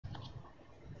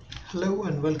Hello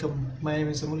and welcome. My name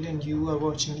is Amulya and you are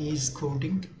watching Ease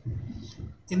Coding.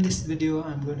 In this video,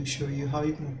 I'm going to show you how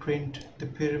you can print the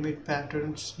pyramid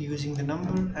patterns using the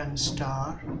number and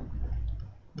star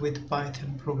with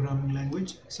Python programming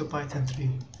language, so Python 3.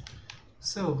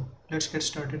 So let's get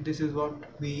started. This is what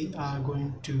we are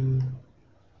going to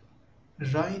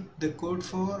write the code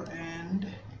for, and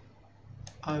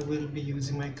I will be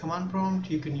using my command prompt.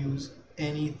 You can use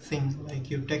anything like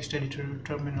your text editor,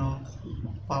 terminal,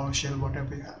 PowerShell,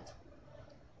 whatever you have.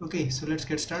 Okay, so let's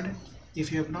get started.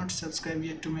 If you have not subscribed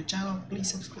yet to my channel,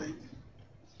 please subscribe.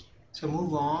 So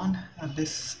move on.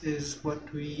 This is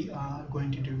what we are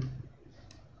going to do.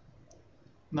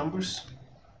 Numbers,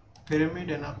 pyramid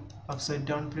and upside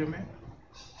down pyramid,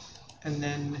 and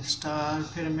then star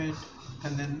pyramid,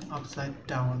 and then upside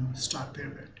down star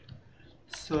pyramid.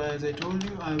 So as I told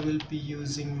you, I will be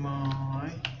using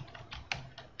my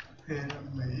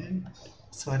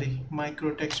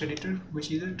micro text editor, which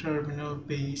is a terminal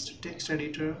based text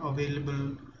editor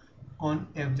available on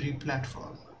every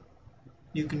platform.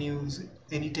 You can use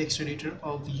any text editor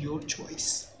of your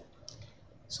choice.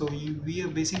 So we are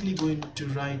basically going to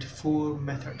write 4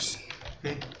 methods,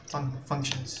 okay,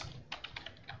 functions,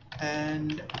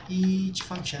 and each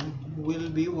function will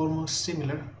be almost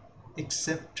similar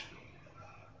except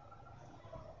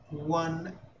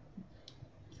one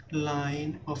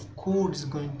line of code is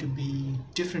going to be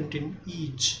different in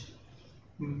each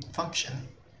function,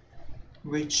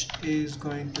 which is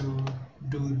going to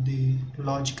do the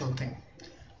logical thing.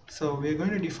 So we're going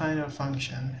to define our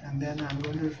function, and then I'm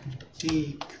going to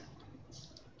take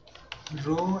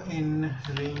row in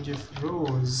range of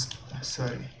rows,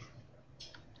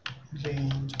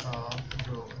 range of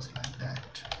rows, like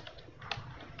that.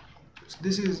 So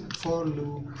this is for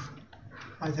loop,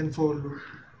 Python for loop,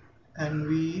 and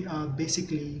we are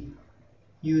basically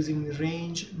using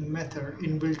range method,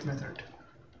 inbuilt method.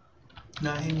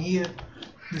 Now in here,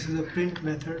 this is a print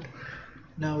method.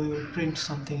 Now we will print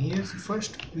something here. So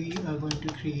first we are going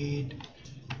to create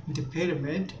the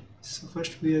pyramid. So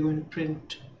first we are going to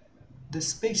print the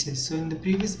spaces. So in the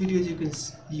previous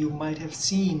videos you might have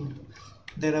seen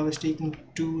that I was taking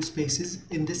 2 spaces.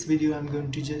 In this video I'm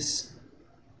going to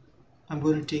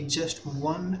take just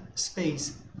 1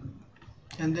 space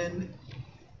and then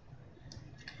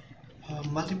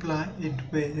multiply it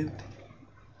with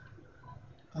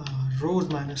rows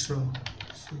minus row.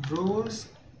 So rows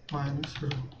minus row,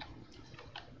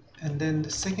 and then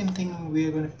the second thing we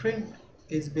are going to print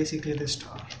is basically the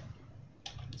star.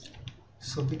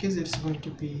 So because it's going to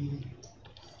be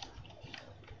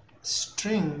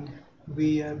string,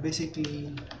 we are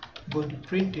basically going to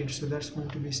print it, so that's going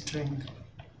to be string.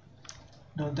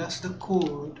 Now that's the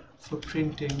code for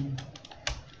printing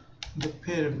the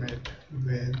pyramid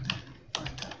with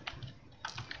Python.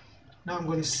 Now I'm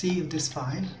going to save this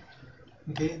file.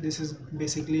 Okay, this is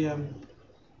basically I'm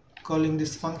calling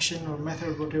this function or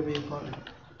method, whatever you call it,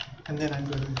 and then I'm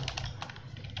going to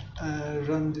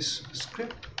run this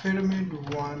script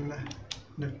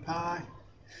pyramid1.py,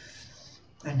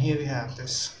 and here we have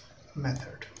this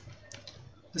method.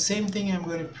 The same thing I'm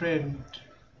going to print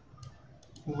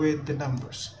with the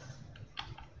numbers,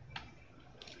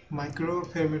 micro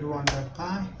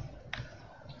pyramid1.py,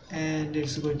 and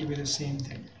it's going to be the same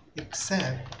thing,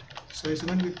 except so it's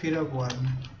going to be pyramid1.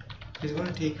 It's going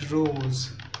to take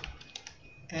rows,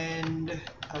 and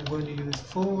I'm going to use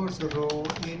 4 row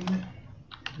in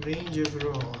range of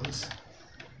rows.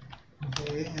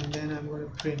 Okay, and then I'm going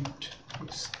to print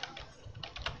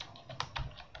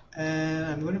and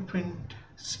I'm going to print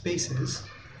spaces.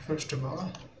 First of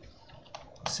all,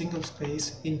 single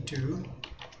space into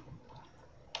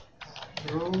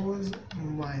rows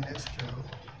minus row,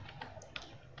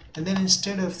 and then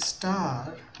instead of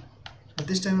star,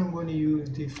 this time I'm going to use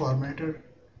the formatter,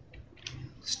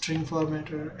 string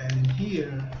formatter, and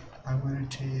here I'm going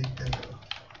to take the row,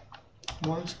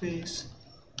 one space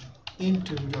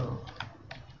into row,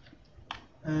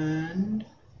 and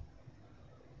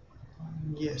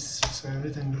yes, so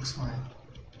everything looks fine.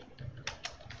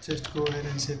 Just go ahead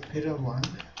and say pyra1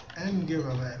 and give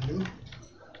a value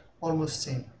almost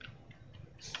same,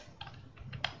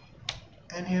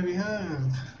 and here we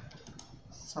have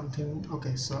something.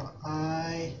 Okay, so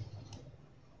I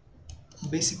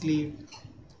basically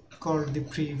called the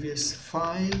previous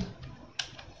file,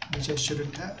 which I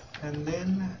shouldn't have, and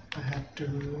then I have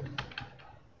to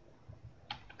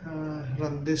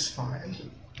run this file.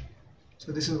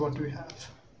 So this is what we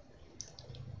have.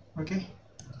 Okay,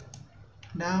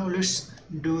 now let's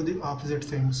do the opposite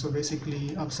thing. So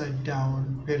basically upside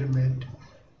down pyramid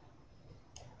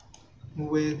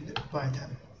with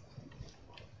Python.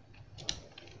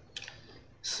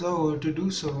 So to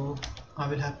do so, I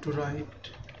will have to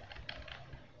write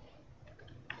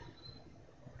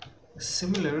a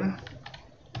similar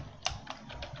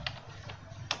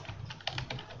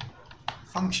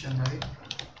function, right?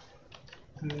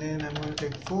 And then I'm going to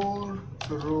take 4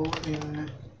 so row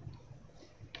in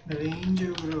range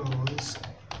of rows,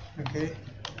 okay,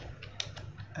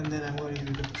 and then I'm going to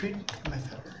use the print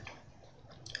method,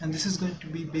 and this is going to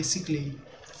be basically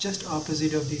just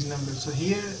opposite of these numbers. So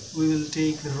here we will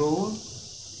take the row,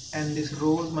 and this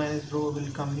rows minus row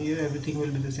will come here, everything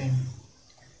will be the same.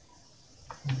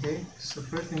 Okay, so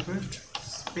first thing first,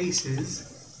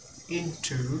 spaces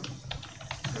into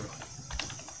row,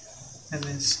 and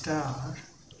then star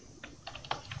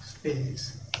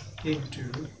space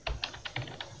into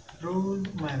rows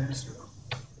minus row,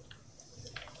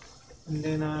 and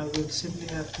then I will simply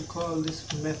have to call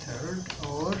this method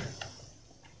or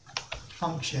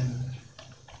function.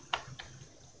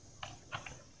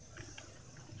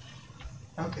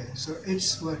 Okay, so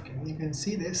it's working, you can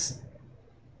see this.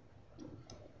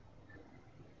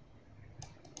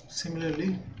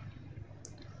 Similarly,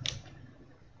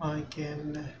 I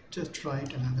can just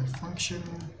write another function.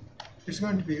 It's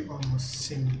going to be almost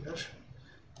similar,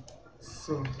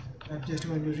 so I'm just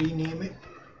going to rename it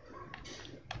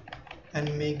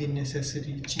and make the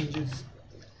necessary changes.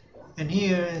 And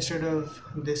here, instead of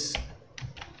this,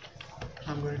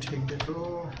 I'm going to take the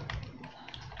row,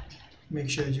 make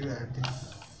sure you add the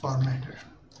formatter.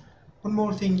 One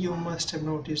more thing you must have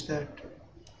noticed, that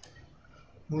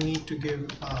we need to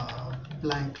give a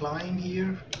blank line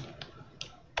here.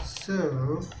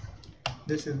 So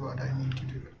this is what I need to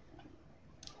do.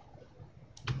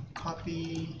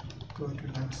 Copy, go to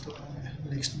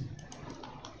next,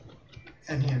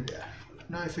 and here we are.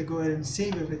 Now if I go ahead and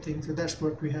save everything, so that's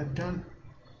what we have done.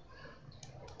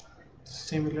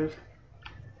 Similar.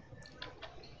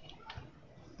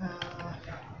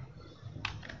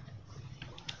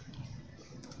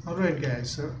 Alright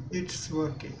guys, so it's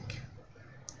working.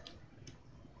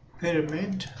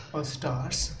 Pyramid or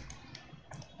stars,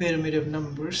 pyramid of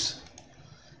numbers,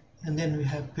 and then we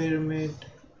have pyramid,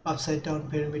 upside down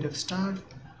pyramid of stars,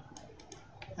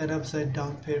 and upside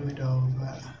down pyramid of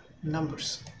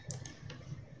numbers.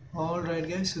 Alright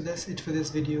guys, so that's it for this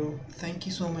video. Thank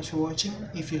you so much for watching.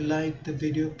 If you liked the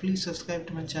video, please subscribe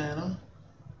to my channel,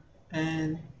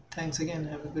 and thanks again.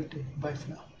 Have a good day. Bye for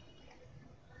now.